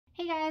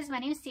Hey guys, my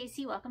name is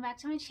Stacy. Welcome back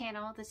to my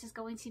channel. This is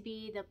going to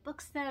be the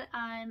books that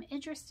I'm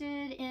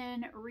interested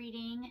in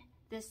reading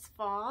this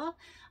fall.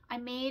 I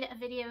made a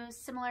video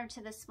similar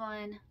to this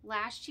one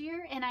last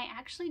year and I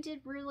actually did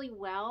really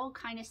well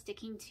kind of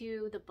sticking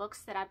to the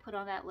books that I put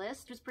on that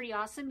list. It was pretty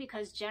awesome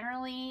because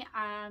generally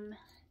I'm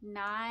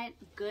not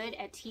good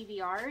at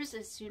TBRs.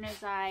 As soon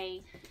as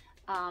I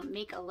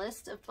make a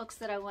list of books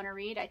that I want to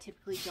read, I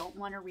typically don't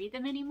want to read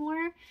them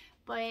anymore.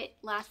 But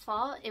last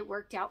fall it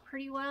worked out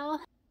pretty well.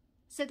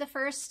 So the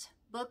first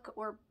book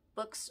or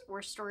books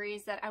or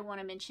stories that I want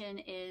to mention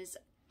is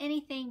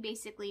anything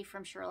basically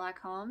from Sherlock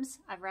Holmes.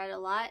 I've read a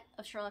lot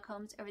of Sherlock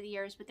Holmes over the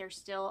years, but there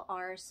still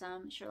are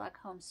some Sherlock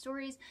Holmes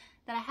stories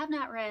that I have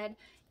not read,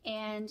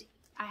 and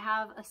I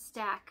have a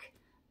stack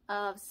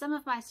of some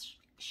of my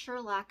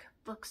Sherlock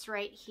books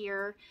right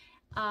here.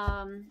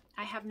 I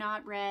have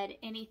not read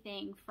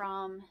anything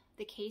from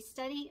the case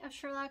study of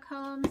Sherlock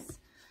Holmes.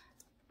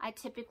 I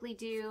typically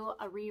do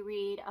a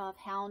reread of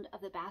Hound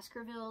of the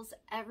Baskervilles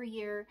every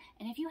year,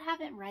 and if you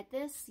haven't read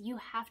this, you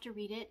have to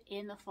read it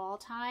in the fall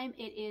time.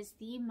 It is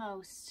the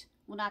most,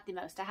 well, not the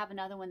most, I have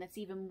another one that's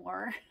even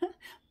more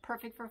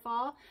perfect for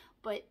fall,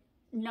 but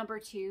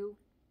 #2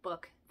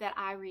 book that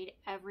I read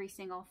every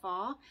single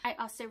fall. I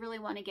also really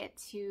want to get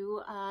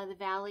to The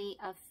Valley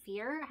of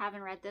Fear. I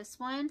haven't read this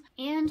one,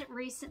 and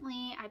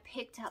recently I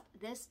picked up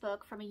this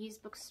book from a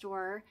used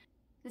bookstore.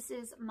 This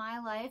is My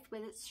Life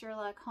with its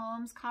Sherlock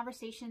Holmes,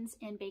 Conversations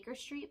in Baker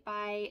Street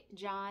by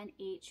John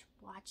H.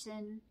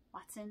 Watson,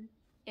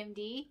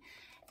 MD.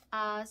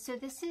 So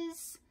this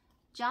is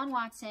John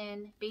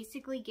Watson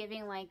basically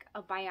giving like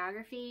a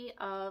biography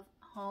of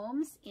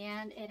Holmes,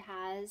 and it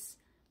has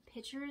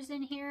pictures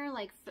in here,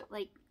 like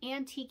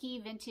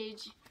antique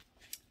vintage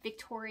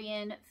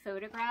Victorian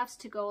photographs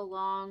to go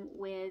along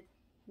with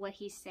what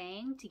he's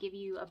saying to give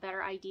you a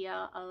better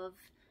idea of,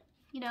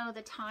 you know,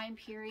 the time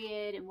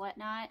period and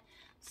whatnot.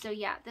 So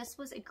yeah, this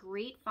was a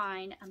great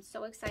find. I'm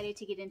so excited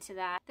to get into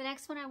that. The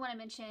next one I want to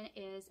mention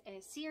is a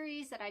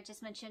series that I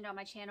just mentioned on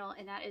my channel,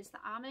 and that is the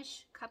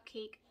Amish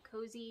Cupcake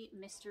Cozy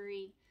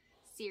Mystery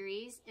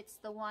series. It's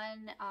the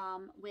one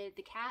with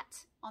the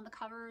cat on the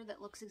cover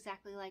that looks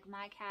exactly like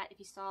my cat. If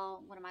you saw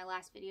one of my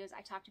last videos,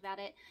 I talked about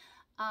it.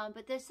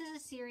 But this is a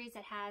series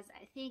that has,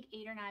 I think,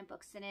 8 or 9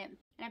 books in it.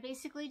 And I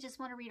basically just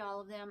want to read all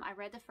of them. I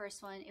read the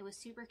first one. It was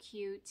super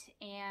cute,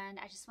 and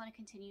I just want to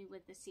continue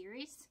with the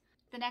series.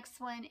 The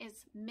next one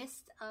is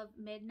Mist of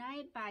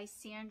Midnight by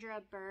Sandra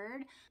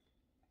Byrd.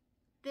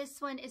 This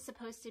one is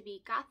supposed to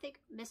be gothic,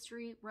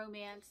 mystery,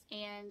 romance,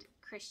 and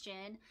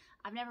Christian.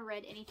 I've never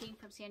read anything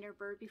from Sandra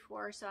Byrd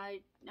before, so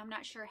I'm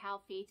not sure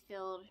how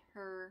faith-filled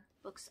her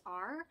books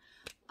are.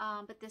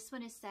 But this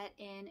one is set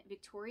in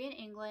Victorian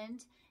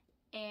England.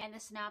 And the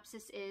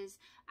synopsis is,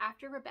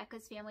 after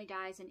Rebecca's family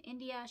dies in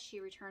India,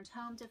 she returns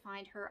home to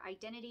find her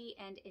identity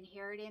and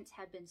inheritance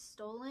had been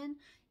stolen.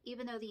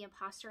 Even though the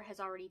imposter has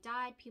already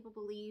died, people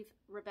believe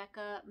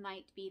Rebecca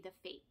might be the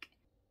fake.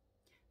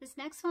 This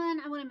next one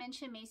I want to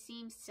mention may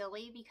seem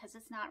silly because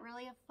it's not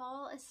really a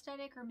fall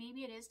aesthetic, or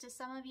maybe it is to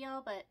some of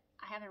y'all, but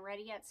I haven't read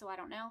it yet, so I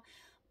don't know.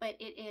 But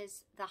it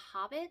is The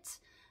Hobbit.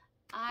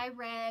 I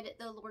read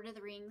the Lord of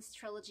the Rings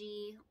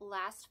trilogy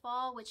last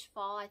fall, which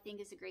fall I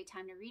think is a great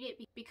time to read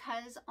it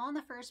because on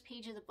the first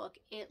page of the book,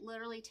 it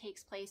literally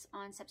takes place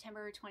on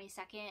September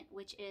 22nd,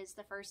 which is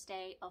the first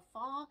day of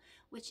fall,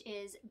 which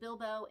is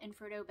Bilbo and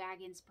Frodo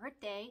Baggins'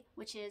 birthday,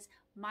 which is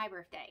my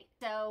birthday.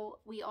 So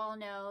we all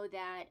know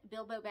that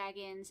Bilbo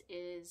Baggins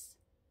is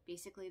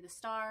basically the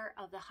star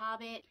of The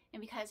Hobbit, and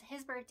because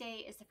his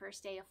birthday is the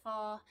first day of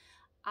fall,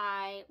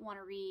 I want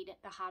to read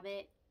The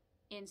Hobbit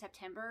in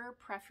September,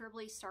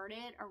 preferably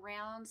started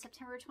around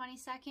September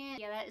 22nd.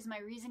 Yeah, that is my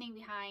reasoning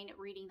behind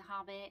reading The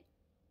Hobbit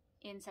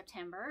in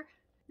September.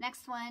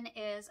 Next one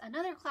is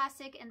another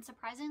classic, and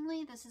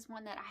surprisingly, this is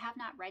one that I have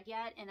not read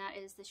yet, and that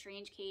is The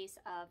Strange Case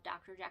of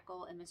Dr.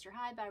 Jekyll and Mr.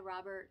 Hyde by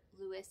Robert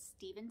Louis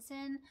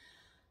Stevenson.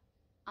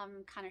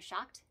 I'm kind of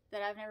shocked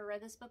that I've never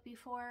read this book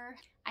before.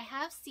 I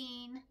have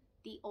seen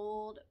the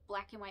old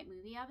black and white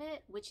movie of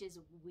it, which is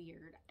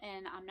weird,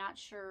 and I'm not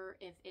sure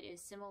if it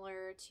is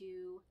similar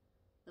to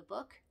the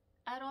book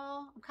at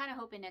all. I'm kind of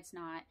hoping it's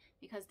not,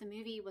 because the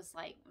movie was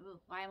like,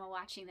 ooh, why am I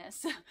watching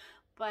this?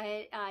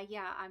 But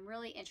yeah, I'm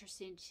really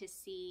interested to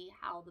see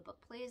how the book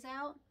plays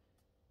out.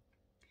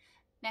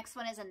 Next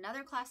one is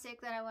another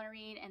classic that I want to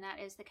read, and that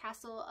is The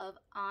Castle of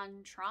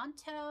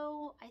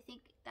Otranto. I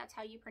think that's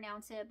how you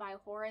pronounce it, by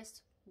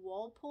Horace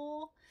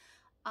Walpole.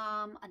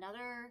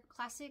 Another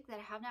classic that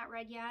I have not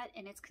read yet,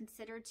 and it's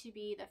considered to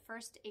be the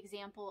first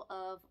example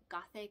of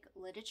Gothic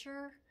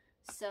literature.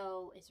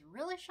 So it's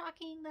really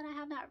shocking that I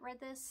have not read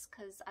this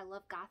because I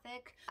love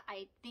Gothic.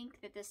 I think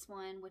that this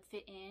one would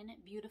fit in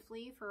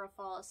beautifully for a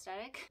fall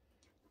aesthetic.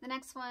 The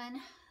next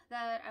one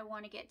that I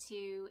want to get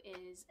to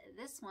is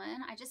this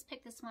one. I just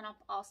picked this one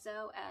up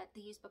also at the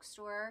used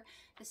bookstore.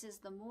 This is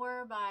The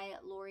Moor by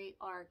Laurie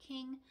R.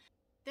 King.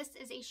 This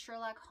is a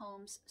Sherlock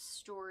Holmes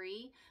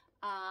story,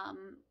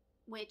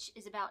 which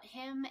is about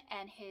him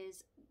and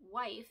his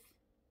wife,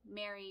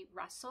 Mary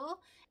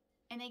Russell.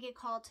 and they get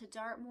called to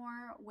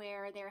Dartmoor,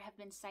 where there have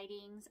been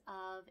sightings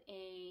of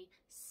a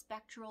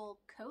spectral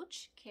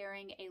coach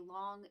carrying a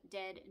long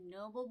dead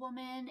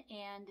noblewoman,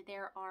 and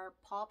there are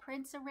paw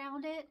prints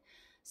around it.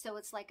 So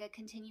it's like a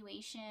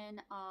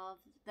continuation of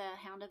the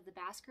Hound of the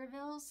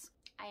Baskervilles.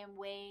 I am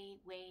way,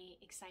 way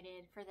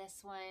excited for this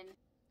one.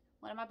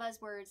 One of my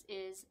buzzwords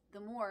is the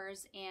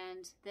Moors,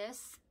 and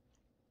this,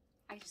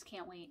 I just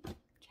can't wait.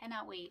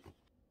 Cannot wait.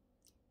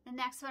 The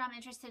next one I'm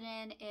interested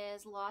in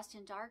is Lost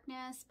in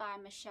Darkness by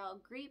Michelle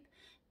Griep.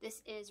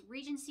 This is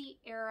Regency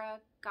era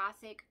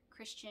Gothic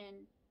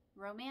Christian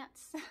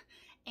romance.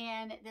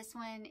 And this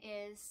one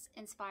is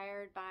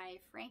inspired by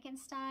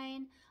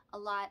Frankenstein. A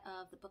lot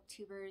of the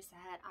booktubers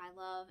that I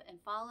love and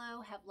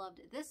follow have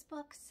loved this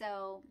book,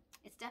 so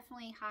it's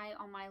definitely high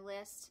on my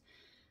list.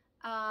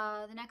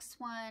 The next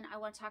one I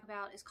want to talk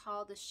about is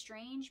called The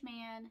Strange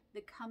Man,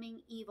 The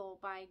Coming Evil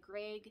by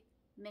Greg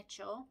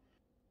Mitchell.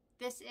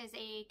 This is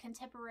a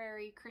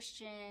contemporary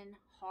Christian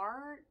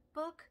horror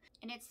book,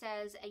 and it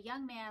says a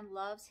young man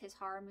loves his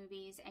horror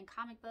movies and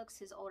comic books.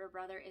 His older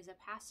brother is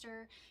a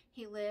pastor.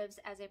 He lives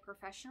as a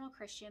professional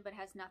Christian but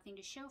has nothing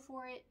to show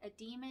for it. A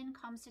demon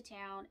comes to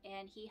town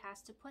and he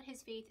has to put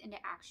his faith into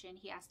action.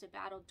 He has to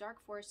battle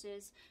dark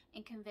forces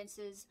and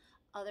convinces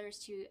others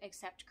to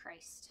accept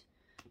Christ.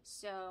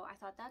 So I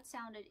thought that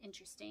sounded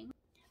interesting.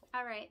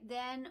 All right,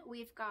 then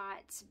we've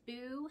got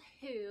Boo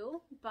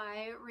Hoo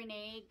by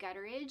Renee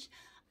Gutteridge.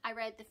 I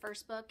read the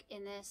first book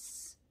in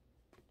this,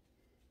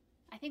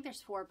 I think there's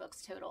 4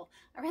 books total.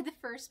 I read the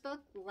first book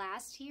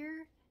last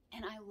year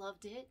and I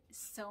loved it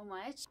so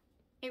much.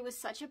 It was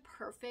such a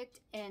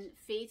perfect and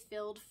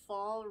faith-filled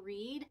fall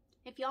read.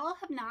 If y'all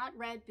have not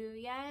read Boo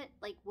yet,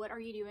 like, what are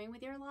you doing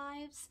with your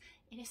lives?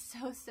 It is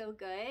so, so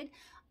good.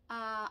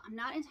 I'm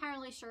not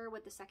entirely sure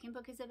what the second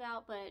book is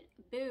about, but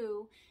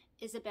Boo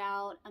is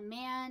about a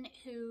man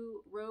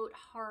who wrote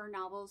horror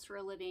novels for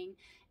a living,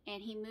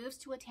 and he moves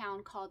to a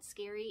town called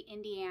Scary,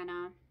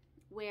 Indiana,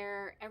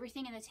 where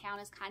everything in the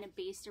town is kind of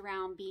based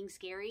around being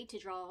scary to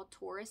draw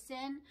tourists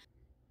in.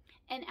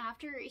 And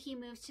after he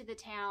moves to the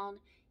town,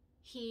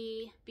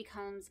 he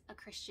becomes a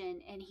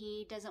Christian and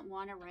he doesn't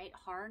want to write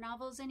horror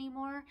novels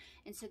anymore.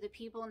 And so the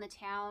people in the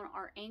town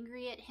are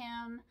angry at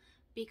him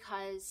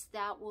because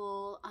that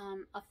will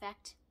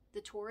affect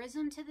the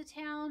tourism to the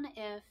town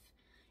if,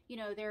 you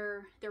know,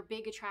 their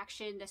big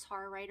attraction, this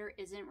horror writer,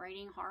 isn't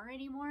writing horror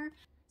anymore.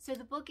 So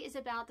the book is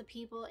about the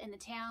people in the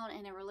town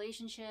and their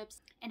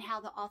relationships and how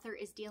the author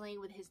is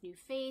dealing with his new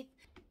faith.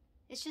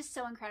 It's just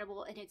so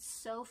incredible, and it's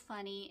so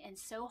funny and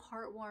so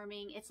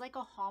heartwarming. It's like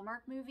a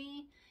Hallmark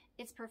movie.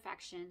 It's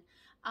perfection.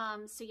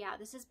 So yeah,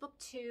 this is book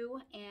 2,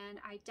 and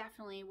I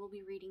definitely will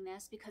be reading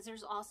this because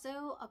there's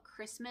also a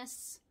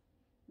Christmas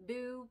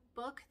Boo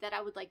book that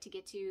I would like to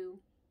get to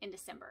in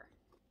December.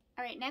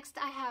 All right, next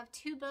I have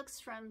 2 books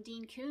from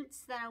Dean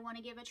Koontz that I want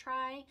to give a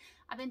try.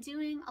 I've been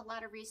doing a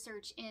lot of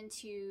research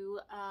into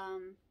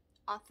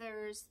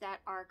authors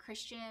that are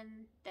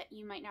Christian that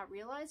you might not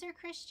realize are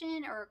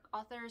Christian, or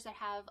authors that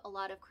have a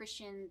lot of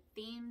Christian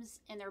themes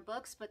in their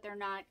books, but they're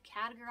not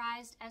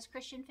categorized as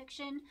Christian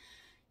fiction,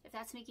 if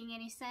that's making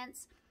any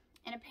sense.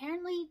 And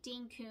apparently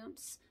Dean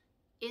Koontz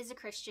is a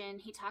Christian.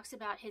 He talks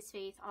about his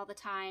faith all the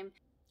time,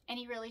 and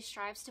he really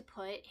strives to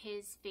put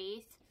his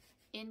faith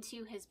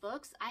into his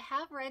books. I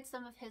have read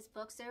some of his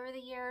books over the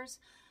years,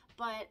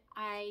 but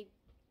I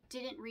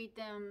didn't read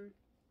them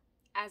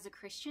as a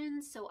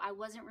Christian, so I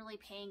wasn't really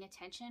paying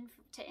attention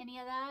to any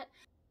of that.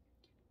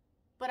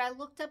 But I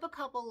looked up a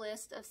couple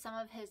lists of some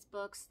of his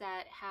books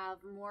that have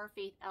more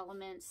faith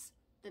elements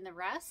than the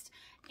rest,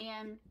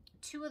 and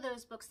 2 of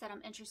those books that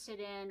I'm interested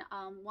in,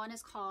 one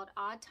is called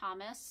Odd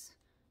Thomas,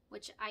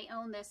 which I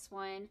own this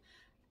one.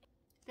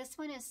 This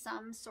one is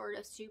some sort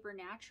of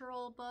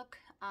supernatural book.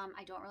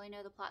 I don't really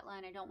know the plot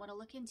line. I don't want to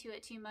look into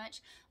it too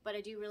much, but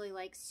I do really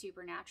like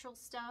supernatural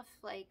stuff,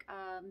 like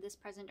This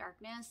Present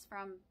Darkness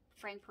from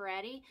Frank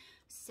Peretti.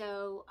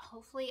 So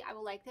hopefully I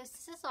will like this.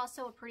 This is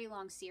also a pretty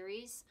long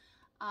series.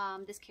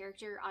 This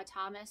character, Odd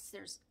Thomas,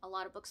 there's a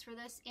lot of books for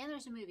this, and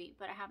there's a movie,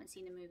 but I haven't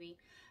seen the movie.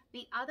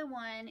 The other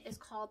one is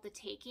called The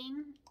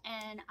Taking,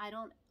 and I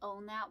don't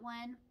own that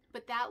one,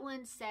 but that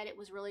one said it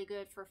was really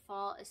good for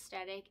fall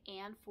aesthetic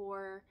and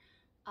for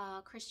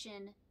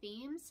Christian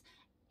themes.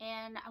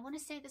 And I want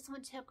to say this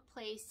one took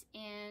place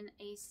in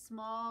a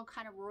small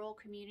kind of rural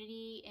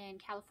community in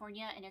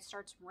California, and it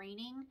starts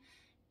raining,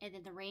 and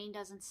then the rain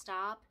doesn't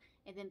stop,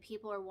 and then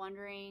people are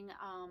wondering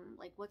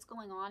like what's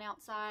going on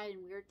outside,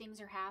 and weird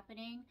things are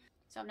happening.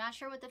 So I'm not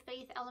sure what the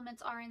faith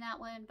elements are in that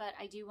one, but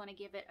I do want to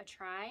give it a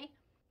try.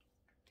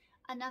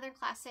 Another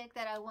classic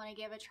that I want to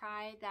give a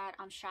try that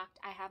I'm shocked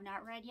I have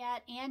not read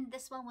yet, and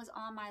this one was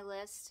on my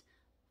list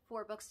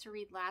for books to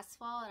read last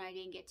fall and I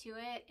didn't get to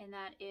it, and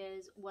that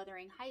is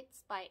Wuthering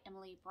Heights by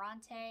Emily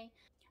Bronte.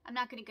 I'm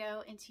not going to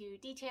go into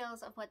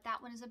details of what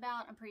that one is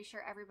about. I'm pretty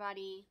sure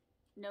everybody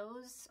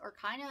knows or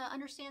kind of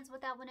understands what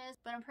that one is,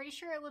 but I'm pretty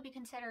sure it would be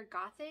considered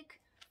gothic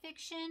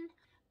fiction.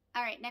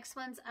 All right, next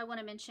ones I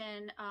want to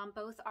mention,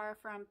 both are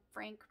from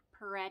Frank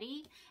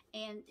Peretti,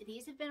 and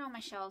these have been on my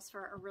shelves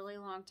for a really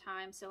long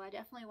time, so I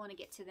definitely want to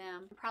get to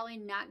them. I'm probably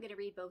not going to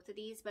read both of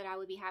these, but I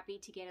would be happy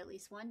to get at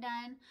least one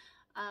done.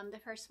 The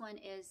first one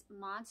is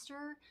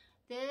Monster.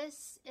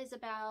 This is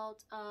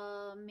about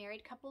a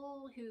married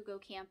couple who go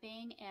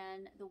camping,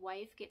 and the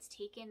wife gets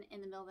taken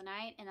in the middle of the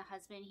night and the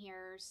husband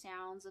hears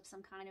sounds of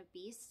some kind of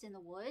beast in the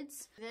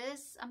woods.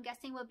 This, I'm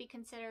guessing, would be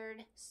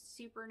considered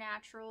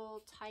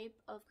supernatural type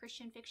of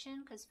Christian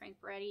fiction because Frank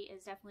Peretti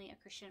is definitely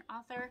a Christian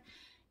author.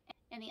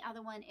 And the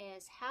other one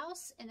is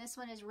House, and this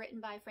one is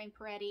written by Frank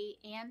Peretti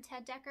and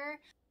Ted Dekker.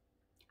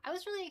 I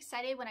was really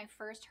excited when I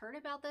first heard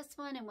about this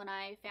one and when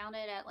I found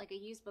it at like a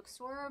used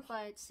bookstore,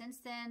 but since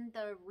then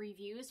the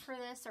reviews for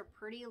this are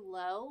pretty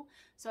low,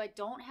 so I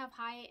don't have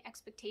high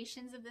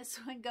expectations of this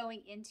one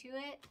going into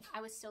it.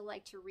 I would still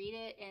like to read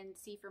it and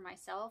see for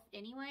myself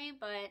anyway,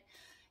 but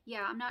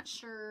yeah, I'm not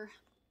sure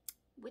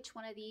which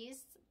one of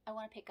these I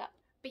want to pick up.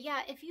 But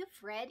yeah, if you've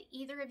read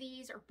either of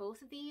these or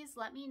both of these,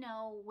 let me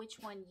know which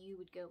one you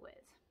would go with.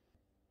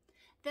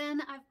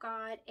 Then I've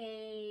got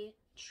a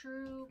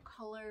True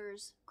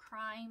Colors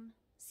crime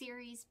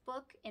series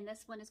book, and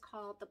this one is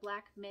called The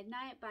Black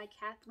Midnight by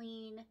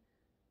Kathleen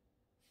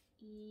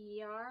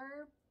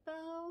Yarbo.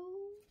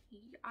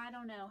 I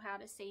don't know how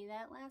to say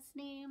that last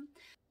name.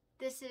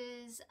 This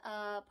is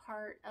a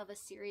part of a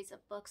series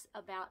of books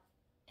about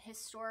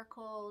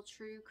historical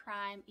true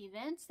crime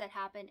events that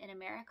happen in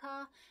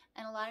America,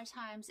 and a lot of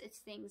times it's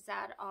things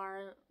that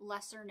are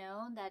lesser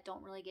known that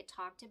don't really get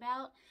talked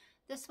about.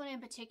 This one in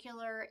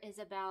particular is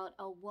about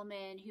a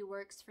woman who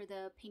works for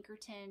the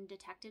Pinkerton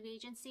Detective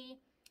Agency,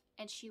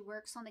 and she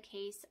works on the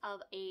case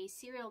of a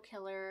serial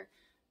killer,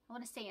 I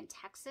want to say in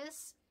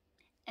Texas,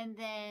 and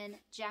then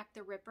Jack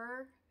the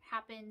Ripper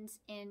happens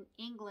in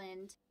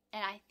England,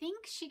 and I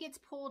think she gets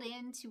pulled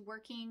into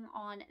working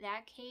on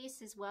that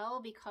case as well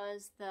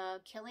because the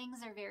killings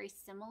are very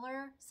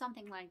similar,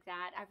 something like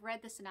that. I've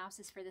read the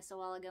synopsis for this a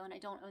while ago and I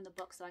don't own the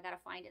book, so I gotta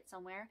find it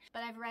somewhere,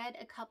 but I've read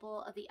a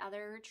couple of the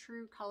other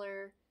True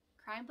Color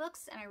crime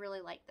books and I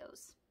really like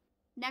those.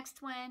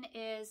 Next one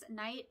is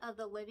Night of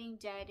the Living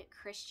Dead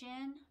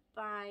Christian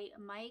by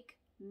Mike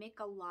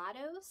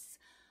Michelados.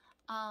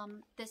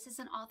 This is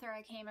an author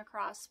I came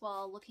across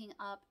while looking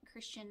up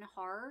Christian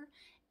horror,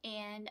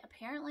 and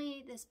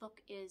apparently this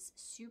book is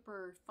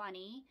super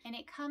funny, and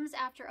it comes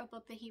after a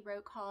book that he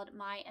wrote called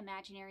My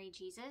Imaginary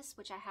Jesus,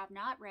 which I have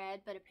not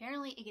read, but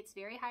apparently it gets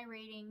very high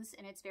ratings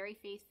and it's very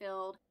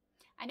faith-filled.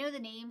 I know the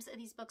names of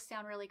these books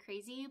sound really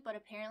crazy, but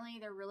apparently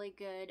they're really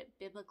good,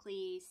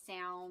 biblically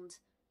sound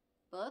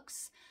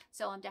books,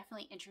 so I'm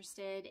definitely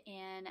interested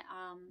in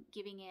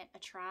giving it a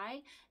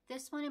try.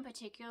 This one in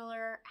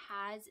particular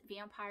has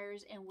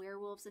vampires and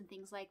werewolves and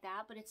things like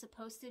that, but it's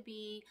supposed to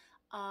be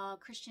a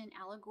Christian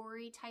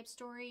allegory type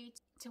story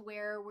to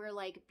where we're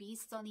like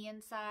beasts on the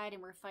inside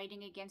and we're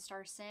fighting against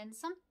our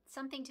sins,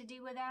 something to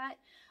do with that.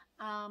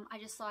 I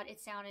just thought it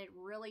sounded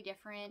really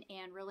different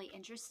and really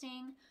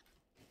interesting.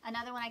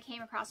 Another one I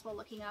came across while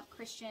looking up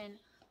Christian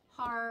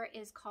horror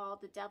is called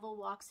The Devil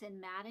Walks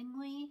In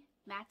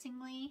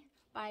Mattingly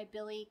by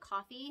Billy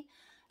Coffey,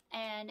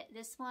 and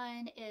this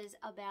one is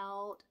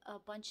about a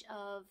bunch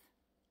of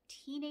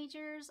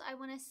teenagers, I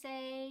want to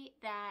say,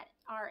 that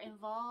are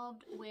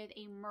involved with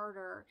a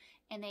murder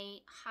and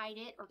they hide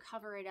it or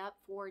cover it up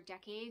for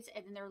decades,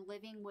 and then they're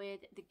living with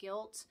the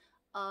guilt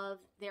of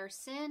their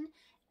sin,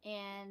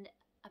 and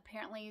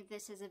apparently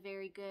this is a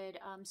very good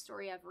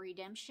story of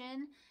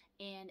redemption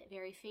and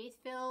very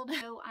faith-filled.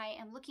 So I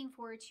am looking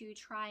forward to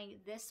trying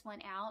this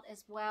one out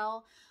as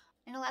well.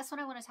 And the last one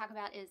I want to talk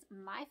about is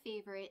my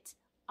favorite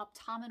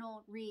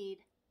autumnal read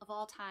of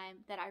all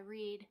time that I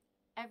read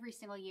every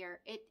single year.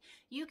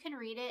 You can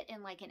read it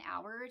in like an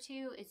hour or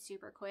two. It's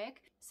super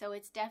quick, so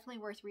it's definitely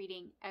worth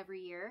reading every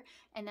year,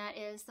 and that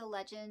is The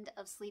Legend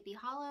of Sleepy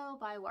Hollow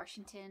by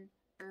Washington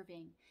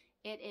Irving.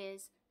 It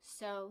is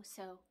so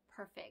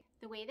perfect.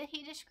 The way that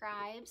he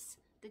describes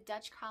the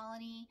Dutch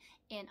colony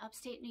in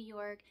upstate New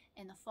York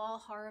and the fall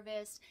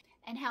harvest,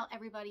 and how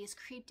everybody is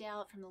creeped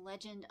out from the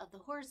legend of the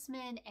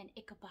horseman, and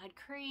Ichabod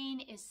Crane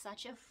is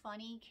such a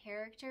funny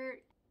character.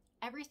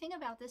 Everything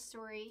about this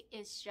story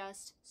is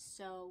just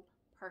so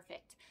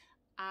perfect.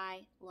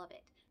 I love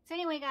it. So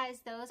anyway,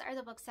 guys, those are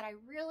the books that I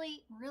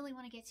really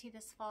want to get to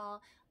this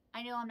fall.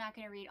 I know I'm not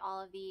going to read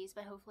all of these,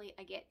 but hopefully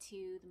I get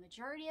to the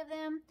majority of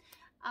them.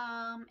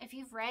 If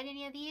you've read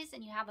any of these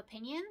and you have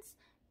opinions,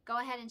 go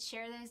ahead and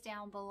share those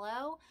down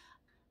below.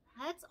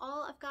 That's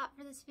all I've got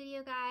for this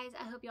video, guys.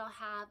 I hope y'all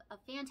have a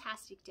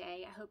fantastic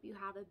day. I hope you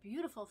have a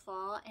beautiful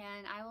fall,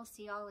 and I will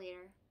see y'all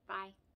later. Bye.